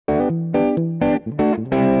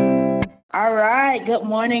All right. Good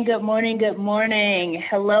morning. Good morning. Good morning.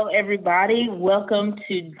 Hello, everybody. Welcome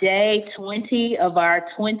to day 20 of our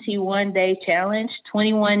 21-day challenge.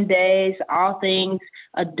 21 days, all things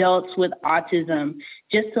adults with autism.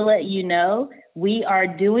 Just to let you know, we are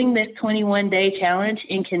doing this 21-day challenge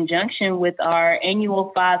in conjunction with our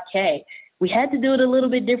annual 5K. We had to do it a little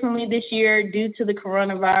bit differently this year due to the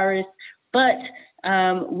coronavirus, but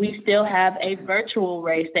we still have a virtual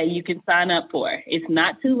race that you can sign up for. It's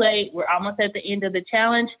not too late. We're almost at the end of the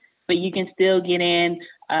challenge, but you can still get in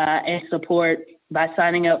and support by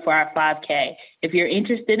signing up for our 5K. If you're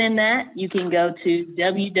interested in that, you can go to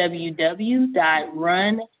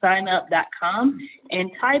www.runsignup.com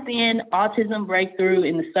and type in Autism Breakthrough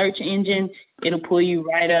in the search engine. It'll pull you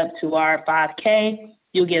right up to our 5K.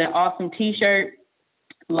 You'll get an awesome T-shirt,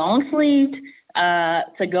 long sleeved,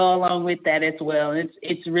 to go along with that as well.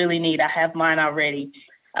 It's really neat. I have mine already.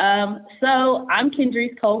 So I'm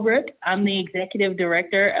Kendrice Colebrook. I'm the Executive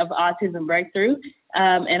Director of Autism Breakthrough,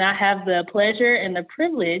 and I have the pleasure and the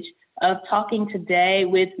privilege of talking today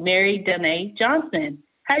with Mary Donnet Johnson.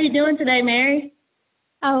 How are you doing today, Mary?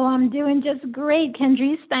 Oh, I'm doing just great,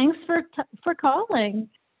 Kendrice. Thanks for calling.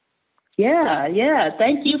 Yeah.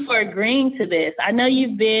 Thank you for agreeing to this. I know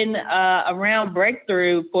you've been around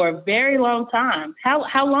Breakthrough for a very long time.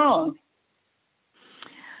 How long?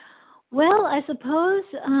 Well, I suppose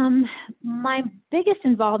my biggest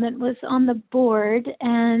involvement was on the board,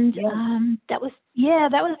 and that was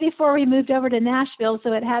before we moved over to Nashville,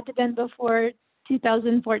 so it had to have been before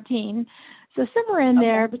 2014. So somewhere in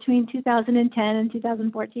there between 2010 and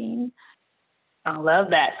 2014. I love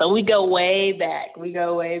that. So we go way back.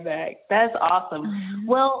 That's awesome.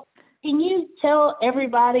 Well, can you tell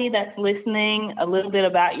everybody that's listening a little bit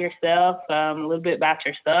about yourself, a little bit about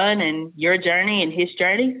your son and your journey and his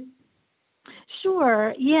journey?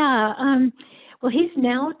 Sure. Yeah. Well, he's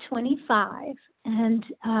now 25, and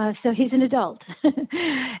so he's an adult.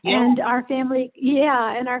 And our family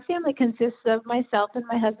consists of myself and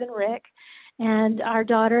my husband, Rick, and our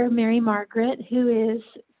daughter, Mary Margaret, who is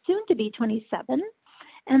soon to be 27,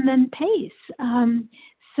 and then Pace.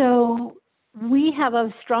 So we have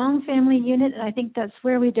a strong family unit, and I think that's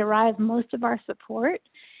where we derive most of our support,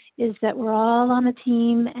 is that we're all on a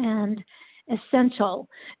team and essential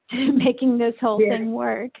to making this whole thing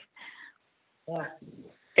work. Yeah.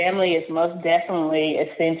 Family is most definitely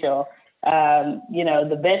essential.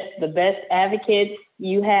 The best advocates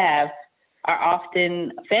you have are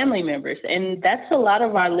often family members, and that's a lot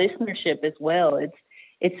of our listenership as well.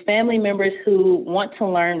 It's family members who want to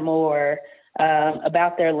learn more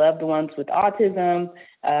about their loved ones with autism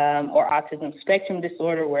or autism spectrum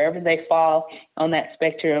disorder, wherever they fall on that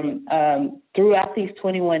spectrum. Throughout these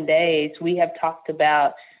 21 days, we have talked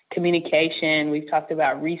about communication. We've talked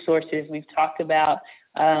about resources. We've talked about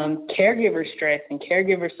caregiver stress and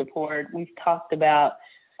caregiver support. We've talked about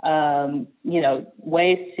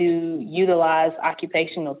ways to utilize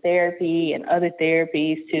occupational therapy and other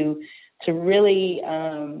therapies to really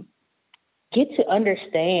get to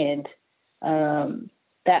understand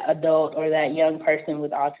that adult or that young person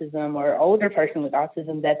with autism or older person with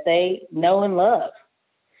autism that they know and love,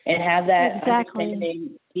 and have that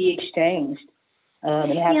understanding be exchanged.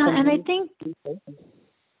 And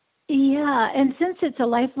since it's a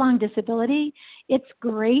lifelong disability, it's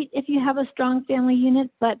great if you have a strong family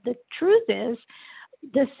unit, but the truth is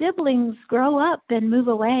the siblings grow up and move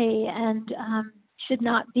away and should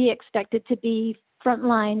not be expected to be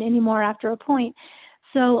frontline anymore after a point.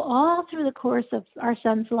 So all through the course of our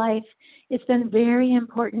son's life, it's been very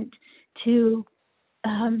important to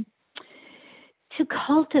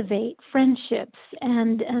cultivate friendships,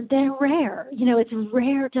 and they're rare. It's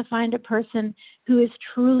rare to find a person who is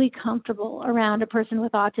truly comfortable around a person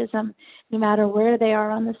with autism, no matter where they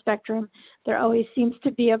are on the spectrum. There always seems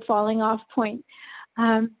to be a falling off point.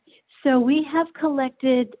 So we have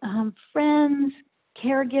collected friends,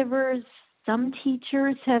 caregivers. Some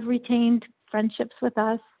teachers have retained friendships with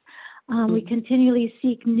us. We continually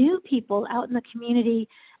seek new people out in the community,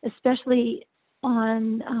 especially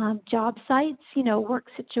on job sites. Work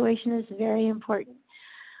situation is very important.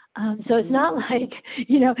 So it's not like,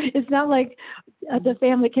 the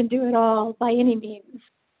family can do it all by any means.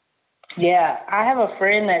 Yeah, I have a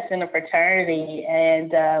friend that's in a fraternity,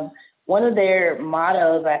 and one of their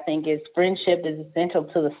mottos, I think, is friendship is essential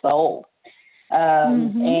to the soul.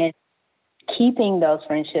 And keeping those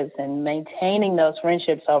friendships and maintaining those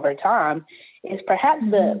friendships over time is perhaps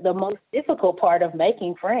the most difficult part of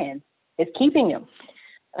making friends, is keeping them.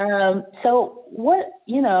 So what,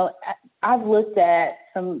 I've looked at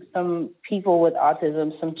some people with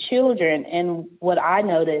autism, some children, and what I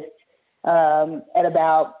noticed at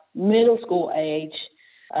about middle school age,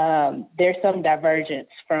 there's some divergence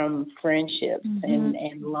from friendships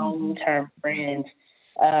and long-term friends.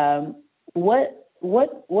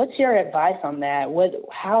 What's your advice on that?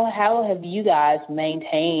 How have you guys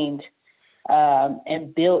maintained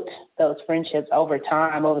and built those friendships over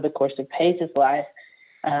time, over the course of Pace's life,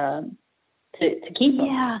 to keep them?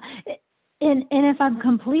 Yeah, and if I'm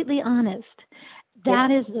completely honest,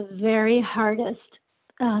 that is the very hardest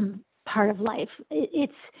part of life.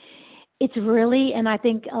 It's really, and I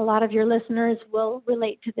think a lot of your listeners will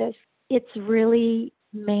relate to this, it's really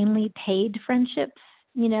mainly paid friendships.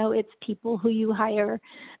 You know, it's people who you hire,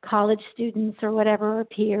 college students or whatever, or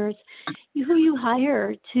peers, who you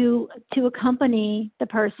hire to accompany the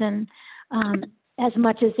person as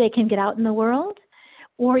much as they can get out in the world,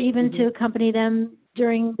 or even to accompany them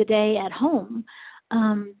during the day at home.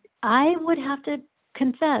 I would have to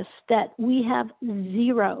confess that we have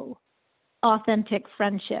zero authentic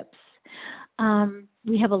friendships.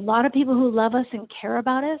 We have a lot of people who love us and care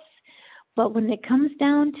about us, but when it comes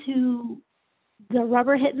down to the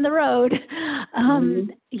rubber hitting the road,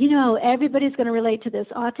 you know, everybody's going to relate to this.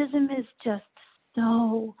 Autism is just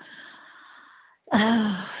so,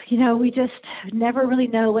 you know, we just never really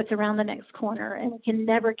know what's around the next corner, and we can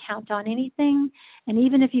never count on anything. And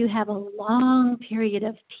even if you have a long period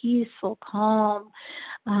of peaceful, calm,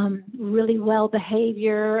 really well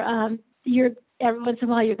behavior, every once in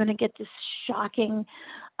a while you're going to get this shocking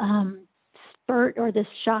spurt or this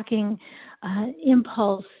shocking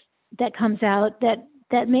impulse that comes out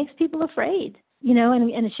that makes people afraid, you know, and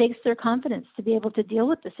it shakes their confidence to be able to deal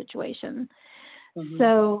with the situation.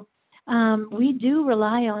 So we do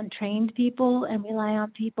rely on trained people, and rely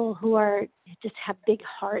on people who are just have big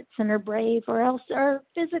hearts and are brave, or else are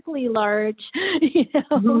physically large, you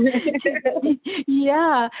know.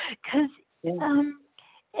 Yeah, because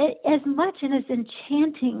as much and as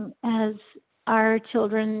enchanting as our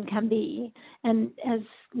children can be, and as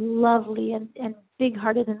lovely and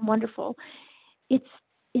big-hearted and wonderful, it's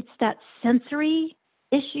that sensory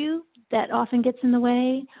issue that often gets in the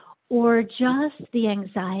way, or just the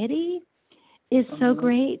anxiety is so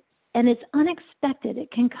great, and it's unexpected.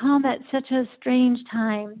 It can come at such a strange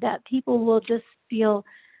time that people will just feel,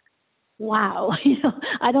 wow, you know,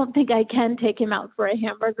 I don't think I can take him out for a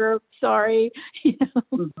hamburger. Sorry, you know,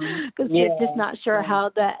 because they're just not sure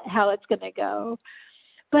how it's going to go.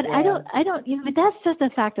 But I don't, you know, but that's just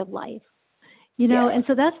a fact of life, you know, and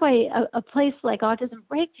so that's why a place like Autism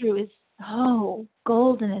Breakthrough is so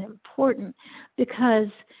golden and important, because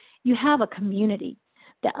you have a community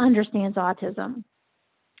that understands autism.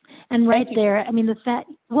 And right there, I mean, and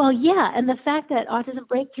the fact that Autism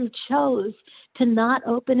Breakthrough chose to not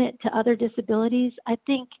open it to other disabilities, I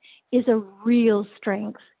think, is a real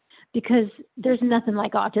strength, because there's nothing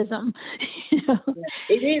like autism. You know?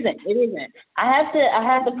 It isn't. I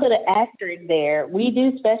have to put an asterisk there. We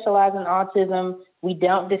do specialize in autism. We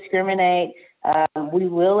don't discriminate. We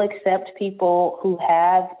will accept people who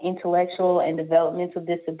have intellectual and developmental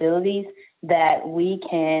disabilities that we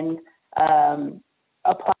can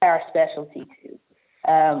apply our specialty to.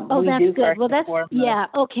 That's good. Well,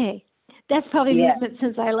 okay. That's probably movement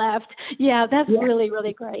since I left. Yeah, that's really,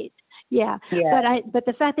 really great. Yeah. But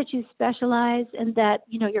the fact that you specialize and that,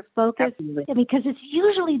 you know, you're focused, I mean, because it's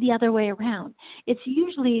usually the other way around. It's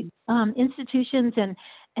usually institutions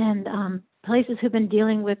and places who've been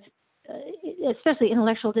dealing with, especially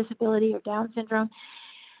intellectual disability or Down syndrome,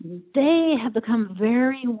 they have become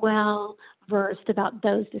very well versed about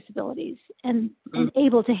those disabilities and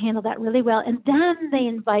able to handle that really well. And then they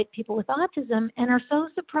invite people with autism and are so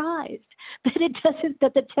surprised that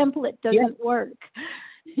the template doesn't work.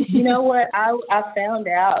 You know what? I found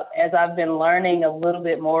out as I've been learning a little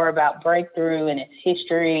bit more about Breakthrough and its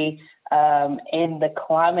history, and the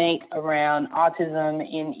climate around autism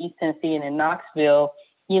in East Tennessee and in Knoxville,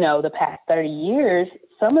 you know, the past 30 years,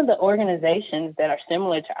 some of the organizations that are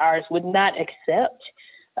similar to ours would not accept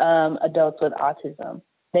adults with autism.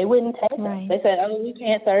 They wouldn't take them. They said, "Oh, we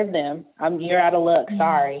can't serve them. You're out of luck.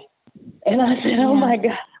 Sorry." And I said, "Oh my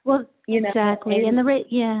God." Well, you know, exactly. And the rate,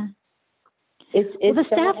 it's the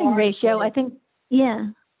so staffing ratio. I think,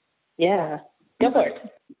 Yeah. Go for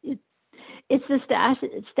it. It's the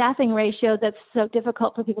staffing ratio that's so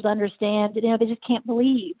difficult for people to understand. You know, they just can't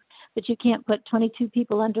believe that you can't put 22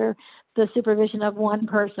 people under the supervision of one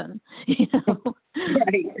person. You know?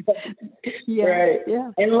 Right.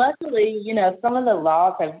 And luckily, you know, some of the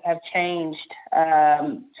laws have changed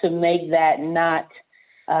to make that not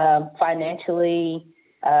financially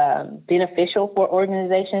beneficial for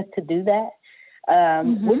organizations to do that,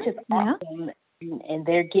 which is awesome. And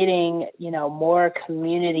they're getting, you know, more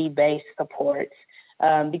community-based supports.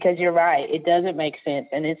 because you're right. It doesn't make sense.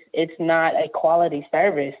 And it's not a quality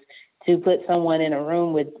service to put someone in a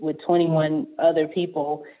room with 21 other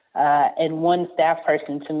people and one staff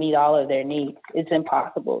person to meet all of their needs. It's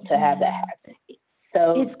impossible to have that happen.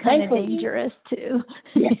 So it's kind of dangerous too.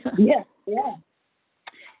 Yeah.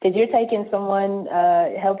 Because you're taking someone,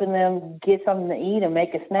 helping them get something to eat and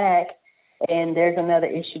make a snack, and there's another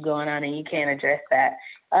issue going on and you can't address that.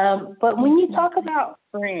 But when you talk about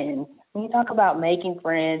friends, when you talk about making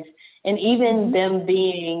friends and even them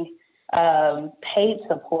being paid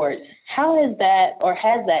support, how has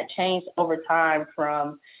that changed over time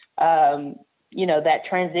from, that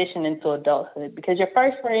transition into adulthood? Because your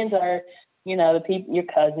first friends are, the people, your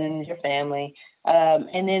cousins, your family,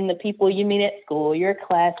 and then the people you meet at school, your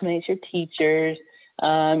classmates, your teachers'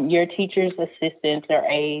 assistants or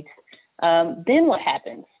aides. Then what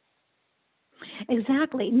happens?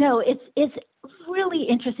 Exactly. No, it's really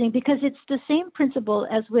interesting because it's the same principle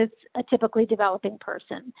as with a typically developing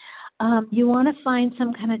person. You want to find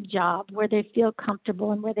some kind of job where they feel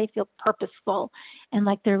comfortable and where they feel purposeful and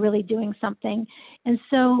like they're really doing something. And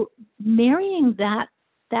so making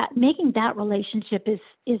that relationship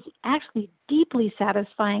is actually deeply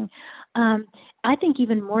satisfying. I think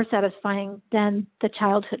even more satisfying than the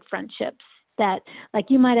childhood friendships. That, like,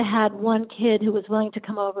 you might have had one kid who was willing to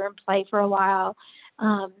come over and play for a while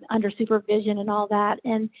under supervision and all that.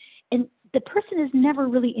 And the person is never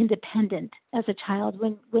really independent as a child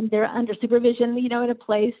when they're under supervision, in a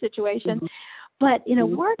play situation. Mm-hmm. But in a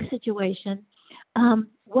work situation,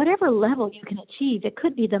 whatever level you can achieve, it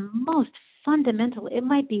could be the most fundamental. It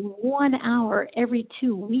might be 1 hour every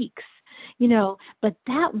 2 weeks, but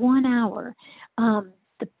that 1 hour,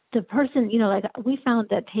 the person, like we found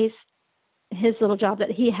that his little job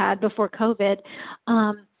that he had before COVID,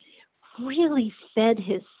 really fed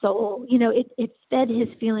his soul. It fed his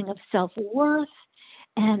feeling of self-worth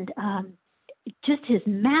and just his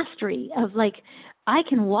mastery of, like, I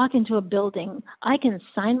can walk into a building, I can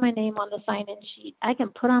sign my name on the sign-in sheet, I can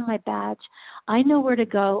put on my badge, I know where to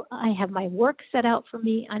go, I have my work set out for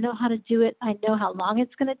me, I know how to do it, I know how long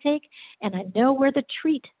it's going to take, and I know where the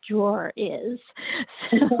treat drawer is.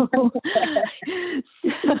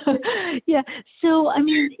 So I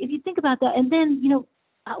mean, if you think about that, and then,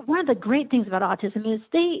 one of the great things about autism is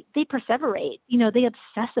they perseverate, they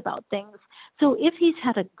obsess about things. So if he's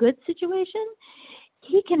had a good situation,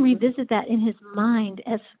 he can revisit that in his mind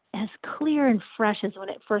as clear and fresh as when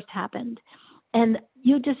it first happened. And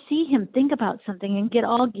you just see him think about something and get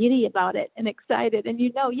all giddy about it and excited. And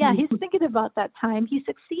he's thinking about that time he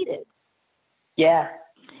succeeded. Yeah,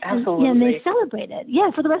 absolutely. And they celebrate it. Yeah,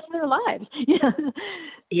 for the rest of their lives.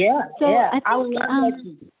 Yeah. So yeah. I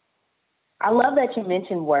think, I love that you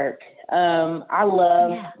mentioned work. I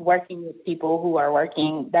love working with people who are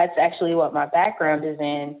working. That's actually what my background is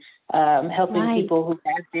in, helping people who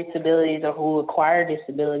have disabilities or who acquire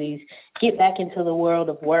disabilities get back into the world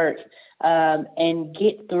of work and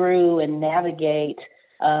get through and navigate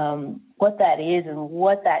what that is and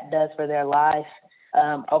what that does for their life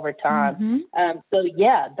over time. So,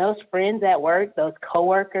 those friends at work, those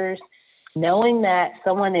coworkers, knowing that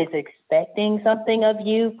someone is expecting something of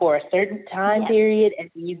you for a certain time period, and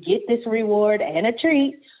you get this reward and a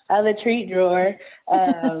treat out of the treat drawer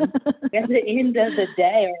at the end of the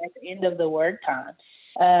day or at the end of the work time.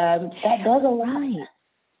 That does a lot.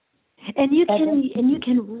 And you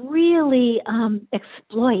can really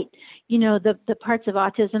exploit, the parts of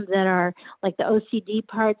autism that are like the OCD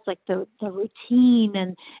parts, like the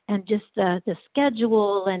routine and just the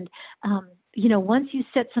schedule. And, once you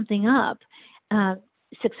set something up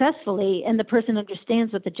successfully and the person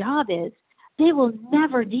understands what the job is, they will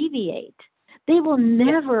never deviate. They will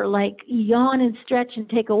never yawn and stretch and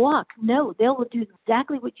take a walk. No, they will do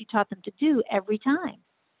exactly what you taught them to do every time.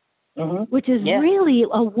 Which is really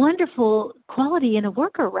a wonderful quality in a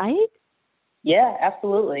worker, right? Yeah,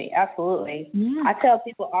 absolutely. Absolutely. Yeah. I tell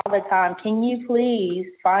people all the time, can you please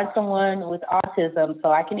find someone with autism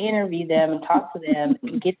so I can interview them and talk to them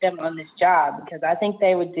and get them on this job? Because I think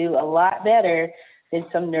they would do a lot better than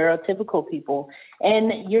some neurotypical people.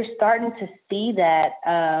 And you're starting to see that.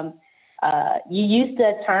 You used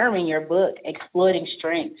that term in your book, exploiting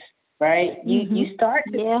strengths. Right? We're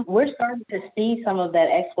starting to see some of that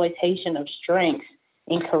exploitation of strengths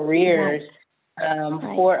in careers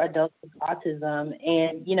for adults with autism.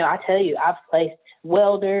 And, I tell you, I've placed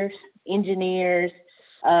welders, engineers,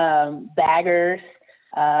 baggers,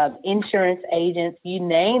 insurance agents, you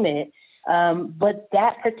name it. But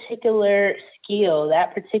that particular skill,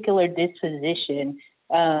 that particular disposition,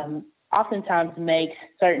 oftentimes makes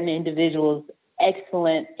certain individuals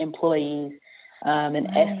excellent employees. and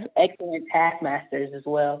Right. excellent taskmasters as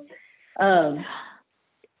well.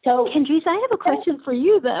 So, Kendrice, I have a question for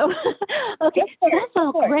you though. Okay, yes, sir, that's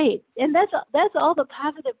all sure. great, and that's all the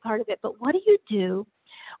positive part of it. But what do you do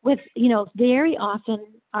with, very often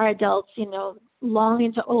our adults, long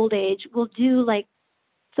into old age, will do like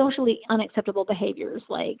socially unacceptable behaviors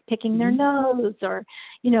like picking their nose or,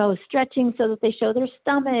 stretching so that they show their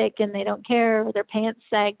stomach and they don't care, or their pants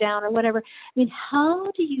sag down or whatever. I mean, how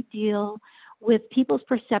do you deal with people's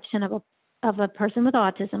perception of a person with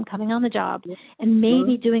autism coming on the job and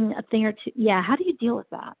maybe doing a thing or two? Yeah. How do you deal with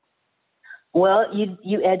that? Well,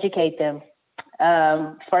 you educate them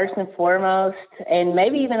first and foremost, and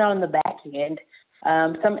maybe even on the back end.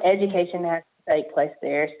 Some education has to take place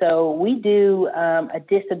there. So we do a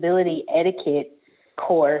disability etiquette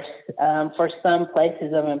course for some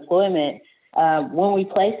places of employment when we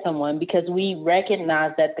place someone, because we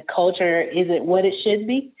recognize that the culture isn't what it should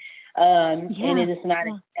be. And it is not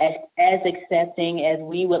as accepting as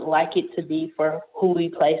we would like it to be for who we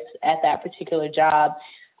place at that particular job.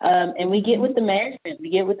 And we get with the management, we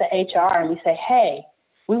get with the HR, and we say, hey,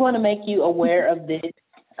 we want to make you aware of this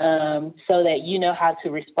so that you know how to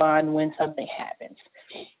respond when something happens.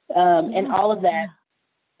 And all of that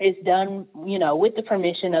is done, with the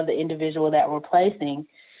permission of the individual that we're placing.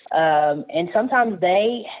 And sometimes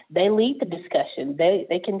they lead the discussion.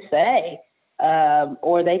 They can say,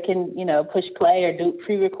 or they can, push play or do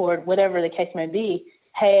pre-record, whatever the case may be.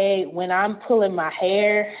 Hey, when I'm pulling my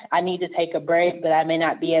hair, I need to take a break, but I may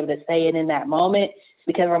not be able to say it in that moment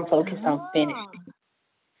because I'm focused on finish.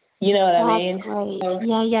 You know what I mean? Great. So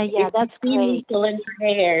Yeah. That's great. great. Pulling my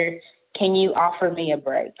hair, can you offer me a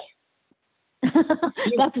break?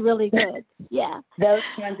 That's really good. Yeah. Those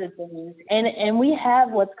kinds of things. And we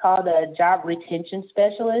have what's called a job retention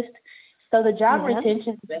specialist. So the job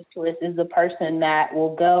retention specialist is the person that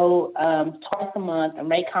will go twice a month or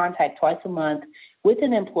make contact twice a month with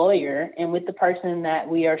an employer and with the person that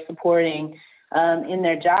we are supporting in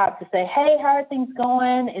their job to say, hey, how are things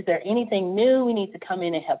going? Is there anything new we need to come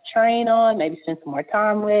in and help train on, maybe spend some more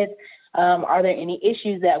time with? Are there any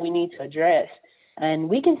issues that we need to address? And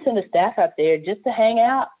we can send a staff out there just to hang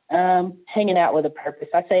out, hanging out with a purpose.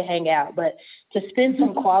 I say hang out, but to spend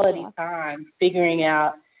some quality time figuring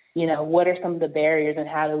out, what are some of the barriers and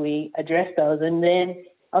how do we address those? And then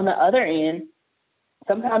on the other end,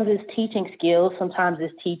 sometimes it's teaching skills, sometimes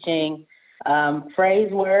it's teaching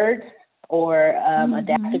phrase words or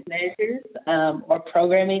adaptive measures or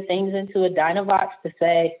programming things into a Dynavox to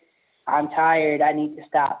say, I'm tired, I need to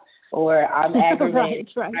stop, or I'm aggravated,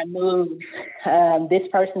 right. I move, this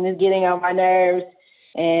person is getting on my nerves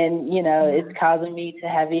and, it's causing me to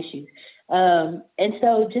have issues. And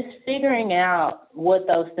so just figuring out what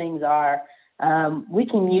those things are, we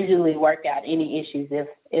can usually work out any issues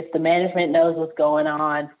if the management knows what's going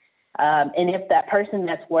on, and if that person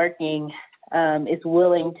that's working is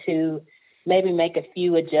willing to maybe make a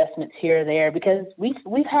few adjustments here or there, because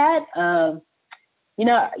we've had,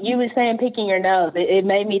 you were saying picking your nose. It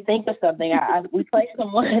made me think of something. We placed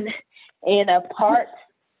someone in a parts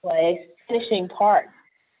place finishing parts.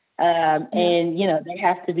 And, they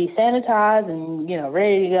have to be sanitized and,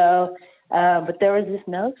 ready to go. But there was this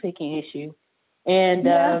nose picking issue. And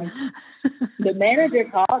the manager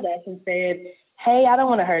called us and said, hey, I don't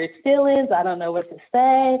want to hurt his feelings. I don't know what to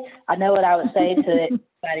say. I know what I would say to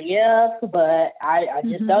anybody else, but I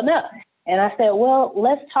just don't know. And I said, well,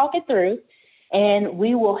 let's talk it through, and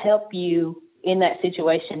we will help you in that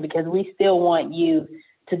situation because we still want you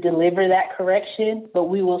to deliver that correction, but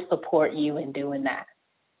we will support you in doing that.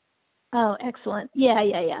 Oh, excellent. Yeah.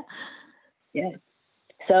 Yeah.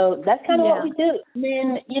 So that's kind of what we do. And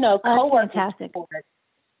then, co-worker support.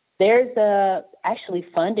 There's actually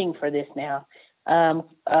funding for this now.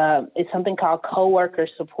 It's something called co-worker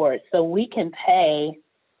support. So we can pay,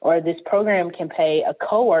 or this program can pay a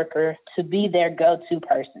coworker to be their go-to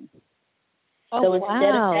person. Oh, so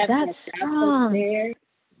instead of having that's a strong. there,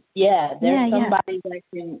 there's somebody that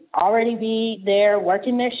can already be there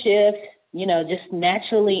working their shift, just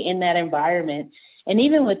naturally in that environment. And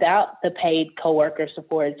even without the paid coworker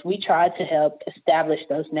supports, we try to help establish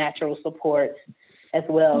those natural supports as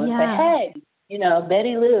well. And say, hey,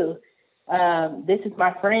 Betty Lou, this is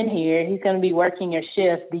my friend here. He's going to be working your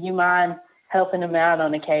shift. Do you mind helping him out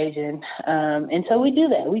on occasion? And so we do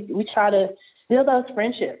that. We try to build those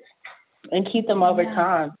friendships and keep them over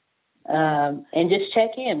time. And just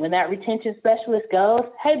check in. When that retention specialist goes,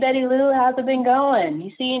 hey, Betty Lou, how's it been going?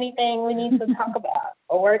 You see anything we need to talk about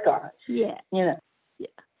or work on? Yeah.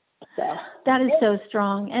 So that is so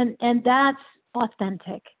strong. And that's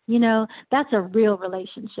authentic. That's a real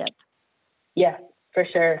relationship. Yeah, for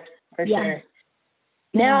sure. For sure.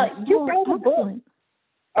 Now, Yeah. you wrote a book Excellent.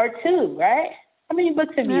 or two, right? How many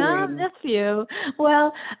books have you written? A few.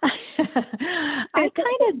 Well, I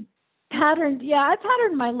kind of I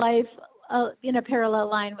patterned my life in a parallel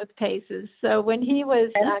line with Pace's. So when he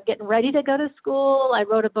was getting ready to go to school, I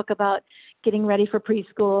wrote a book about getting ready for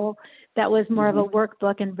preschool. That was more of a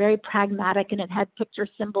workbook and very pragmatic, and it had picture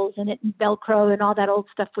symbols in it and Velcro and all that old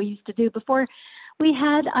stuff we used to do before we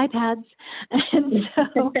had iPads. And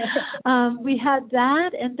so we had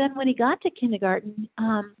that. And then when he got to kindergarten,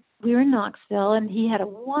 we were in Knoxville, and he had a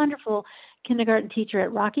wonderful kindergarten teacher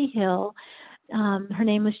at Rocky Hill. Her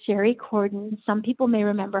name was Sherry Corden. Some people may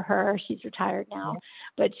remember her. She's retired now,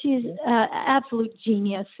 but she's absolute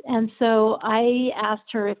genius. And so I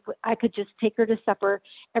asked her if I could just take her to supper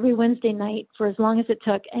every Wednesday night for as long as it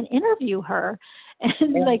took and interview her.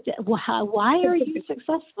 And like, why are you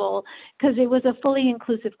successful? Because it was a fully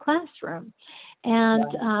inclusive classroom. And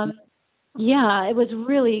it was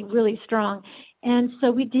really, really strong. And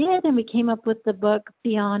so we did, and we came up with the book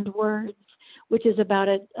Beyond Words, which is about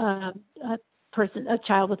a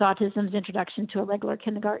child with autism's introduction to a regular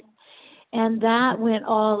kindergarten. And that went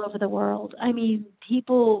all over the world. I mean,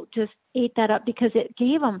 people just ate that up because it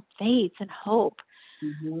gave them faith and hope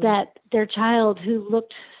that their child, who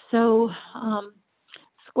looked so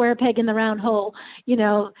square peg in the round hole,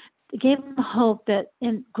 it gave them hope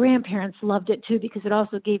and grandparents loved it too, because it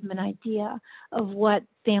also gave them an idea of what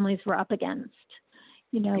families were up against.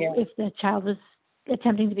 If the child was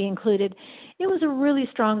attempting to be included. It was a really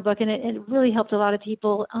strong book, and it really helped a lot of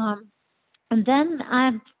people. And then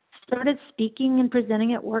I started speaking and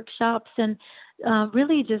presenting at workshops, and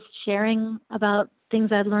really just sharing about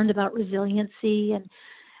things I'd learned about resiliency and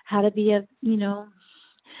how to be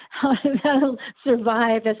how to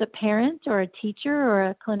survive as a parent or a teacher or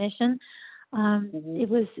a clinician. It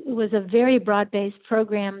was a very broad-based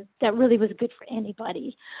program that really was good for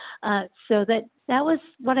anybody. So that was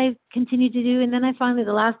what I continued to do. And then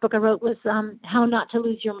the last book I wrote was How Not to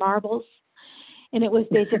Lose Your Marbles. And it was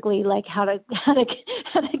basically like how to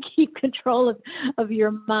keep control of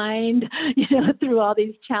your mind, through all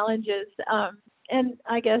these challenges. And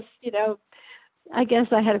I guess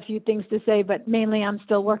I had a few things to say, but mainly I'm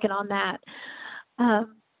still working on that.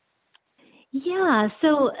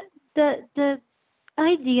 So the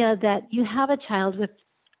idea that you have a child with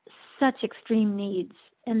such extreme needs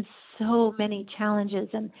and so many challenges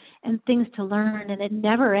and things to learn, and it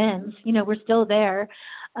never ends. We're still there.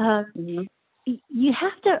 You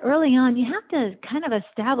have to, early on, you have to kind of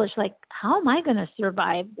establish, like, how am I going to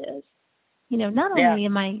survive this? Not only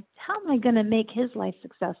how am I going to make his life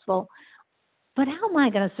successful, but how am I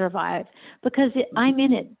going to survive? Because I'm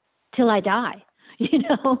in it till I die. And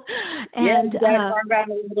you got to carve out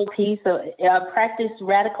a little piece of practice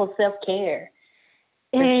radical self-care.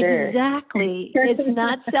 Exactly. Sure. It's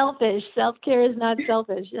not selfish. Self-care is not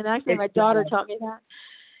selfish. And actually, my daughter taught me that.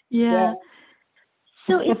 Yeah.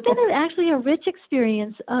 So it's been actually a rich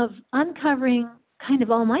experience of uncovering kind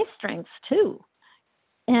of all my strengths too.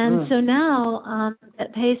 And so now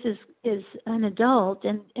that Pace is an adult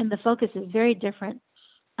and the focus is very different.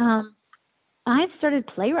 I've started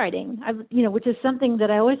playwriting, which is something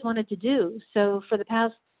that I always wanted to do. So for the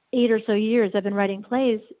past 8 or so years, I've been writing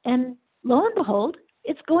plays, and lo and behold,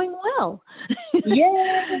 it's going well.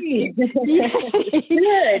 Yay! Good.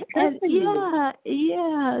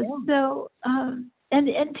 So,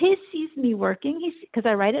 and Pace sees me working. Because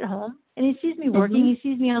I write at home, and he sees me working. He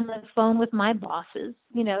sees me on the phone with my bosses.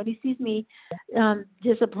 And he sees me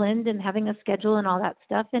disciplined and having a schedule and all that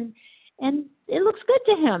stuff. And it looks good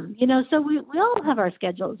to him, so we all have our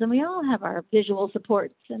schedules, and we all have our visual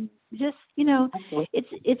supports, and just,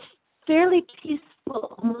 it's fairly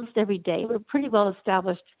peaceful almost every day. We're pretty well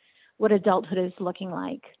established what adulthood is looking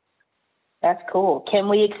like. That's cool. Can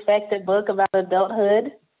we expect a book about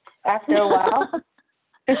adulthood after a while?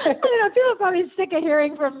 I don't know, people are probably sick of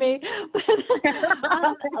hearing from me.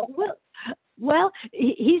 Well,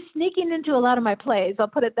 he's sneaking into a lot of my plays, I'll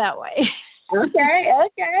put it that way. Okay.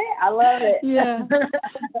 I love it. Yeah.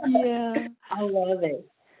 I love it.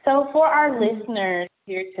 So for our listeners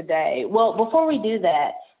here today, well, before we do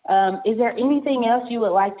that, is there anything else you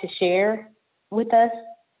would like to share with us?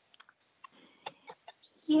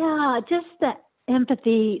 Yeah, just the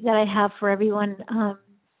empathy that I have for everyone.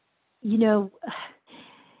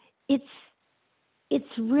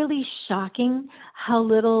 It's really shocking how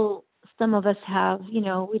little some of us have.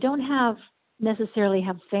 We don't necessarily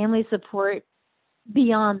have family support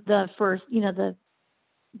beyond the first, the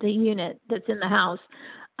unit that's in the house.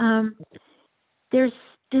 There's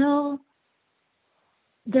still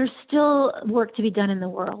work to be done in the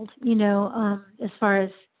world, as far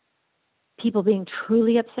as people being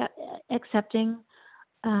truly accepting.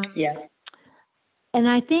 Yeah. And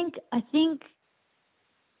I think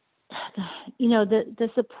the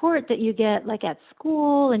support that you get, like at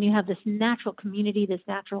school, and you have this natural community, this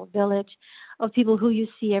natural village of people who you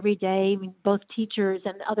see every day, I mean, both teachers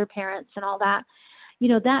and other parents and all that,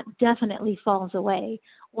 that definitely falls away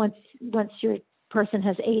once your person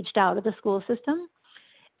has aged out of the school system.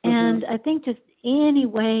 Mm-hmm. And I think just any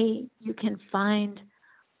way you can find,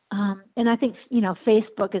 and I think,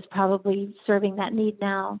 Facebook is probably serving that need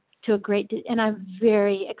now to a great, and I'm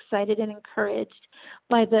very excited and encouraged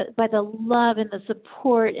by the love and the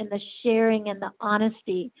support and the sharing and the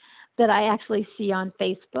honesty that I actually see on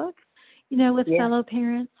Facebook, with fellow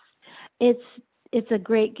parents. It's a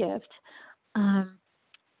great gift.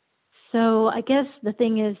 So I guess the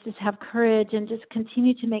thing is just have courage and just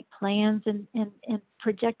continue to make plans and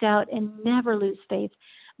project out and never lose faith.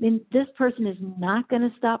 I mean, this person is not going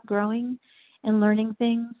to stop growing and learning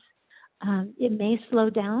things. It may slow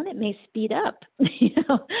down, it may speed up,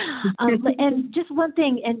 and just one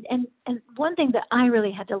thing, and one thing that I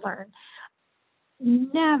really had to learn: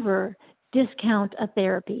 never discount a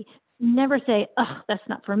therapy. Never say, "Oh, that's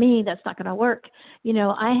not for me. That's not going to work."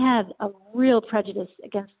 I had a real prejudice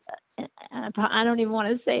against. I don't even want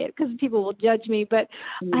to say it because people will judge me, but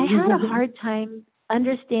I had a hard time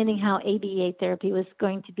understanding how ABA therapy was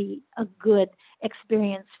going to be a good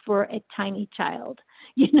experience for a tiny child.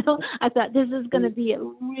 I thought this is going to be a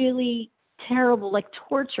really terrible, like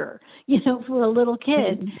torture, for a little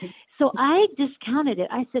kid. So I discounted it.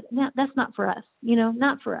 I said, no, that's not for us,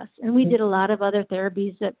 not for us. And we did a lot of other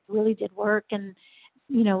therapies that really did work. And,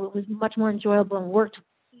 it was much more enjoyable and worked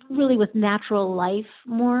really with natural life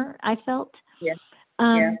more, I felt.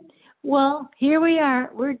 Yeah. Well, here we are.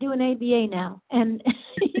 We're doing ABA now. And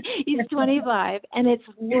he's 25, and it's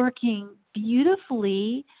working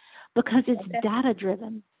beautifully because it's data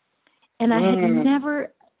driven. And I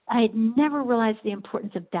had never realized the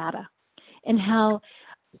importance of data and how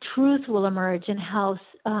truth will emerge and how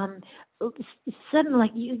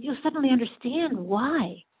suddenly you suddenly understand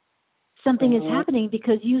why something is happening,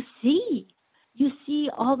 because you see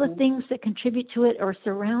all the things that contribute to it or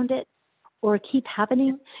surround it or keep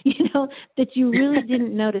happening, that you really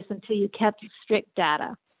didn't notice until you kept strict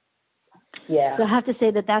data. Yeah. So I have to say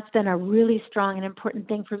that that's been a really strong and important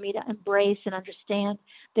thing for me to embrace and understand,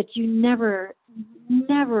 that you never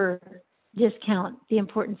discount the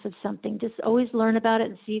importance of something. Just always learn about it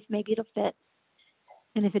and see if maybe it'll fit.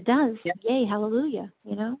 And if it does, yay, hallelujah,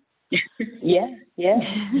 Yeah.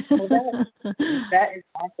 Well, that is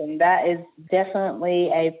awesome. That is definitely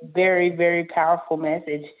a very, very powerful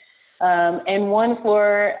message, and one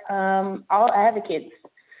for all advocates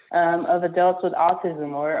of adults with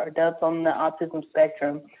autism or adults on the autism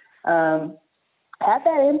spectrum. Have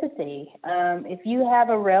that empathy. If you have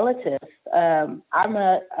a relative, I'm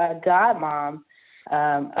a godmom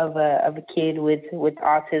of a kid with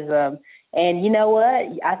autism. And you know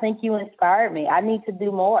what? I think you inspired me. I need to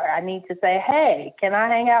do more. I need to say, hey, can I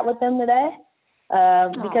hang out with them today?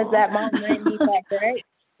 Because that mom made me that great,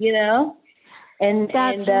 And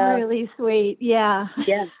that's really sweet. Yeah.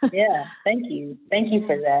 Yeah. Thank you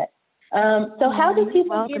for that. So how do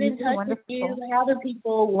people get in touch with you? How do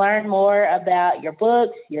people learn more about your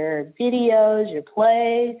books, your videos, your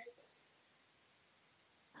plays?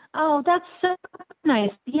 Oh, that's so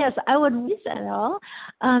nice. Yes, I would read that all.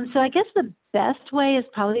 So I guess the best way is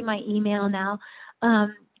probably my email now.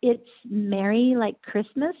 It's Mary, like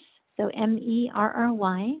Christmas, so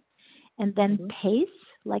MERRY, and then Pace,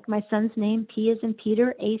 like my son's name, P as in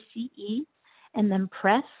Peter, ACE, and then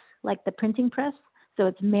Press, like the printing press. So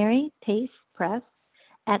it's Mary Pace Press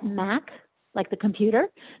at Mac, like the computer,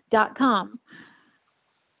 .com.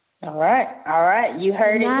 All right. You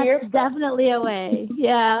heard it here. That's definitely a way.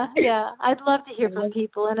 Yeah. I'd love to hear from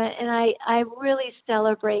people, and I really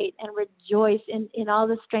celebrate and rejoice in all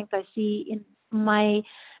the strength I see in my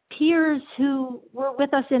peers who were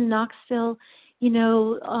with us in Knoxville.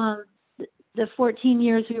 The 14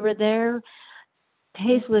 years we were there,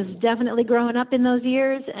 Pace was definitely growing up in those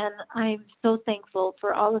years, and I'm so thankful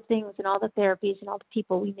for all the things and all the therapies and all the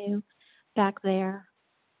people we knew back there.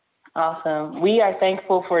 Awesome. We are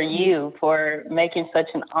thankful for you for making such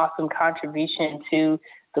an awesome contribution to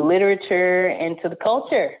the literature and to the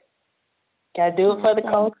culture. Got to do it for the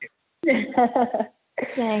culture.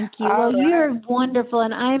 Thank you. Well, you're wonderful,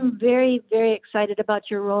 and I'm very, very excited about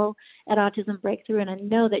your role at Autism Breakthrough, and I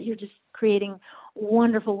know that you're just creating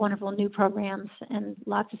wonderful, wonderful new programs and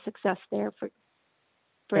lots of success there for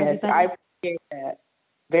everybody. I appreciate that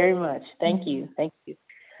very much. Thank you.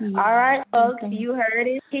 All right, folks, you heard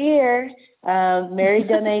it here. Mary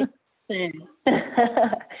Donnet listen.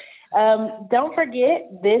 Don't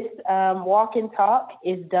forget, this walk and talk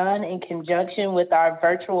is done in conjunction with our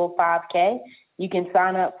virtual 5K. You can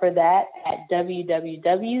sign up for that at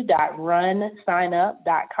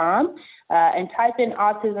www.runsignup.com and type in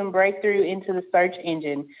Autism Breakthrough into the search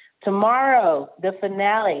engine. Tomorrow, the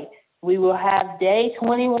finale, we will have day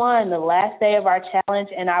 21, the last day of our challenge,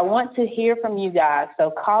 and I want to hear from you guys. So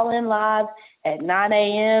call in live at 9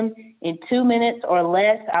 a.m. In 2 minutes or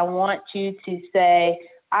less. I want you to say,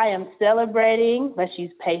 I am celebrating, let's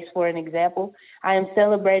use Pace for an example. I am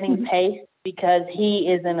celebrating Pace because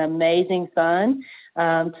he is an amazing son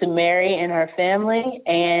to Mary and her family,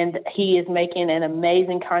 and he is making an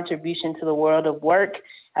amazing contribution to the world of work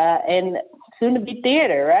and soon to be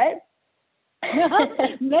theater, right?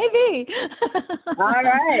 Maybe. All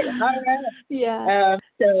right. Yeah.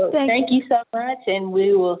 So thank you so much, and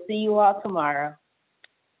we will see you all tomorrow.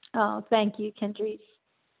 Oh, thank you, Kendri.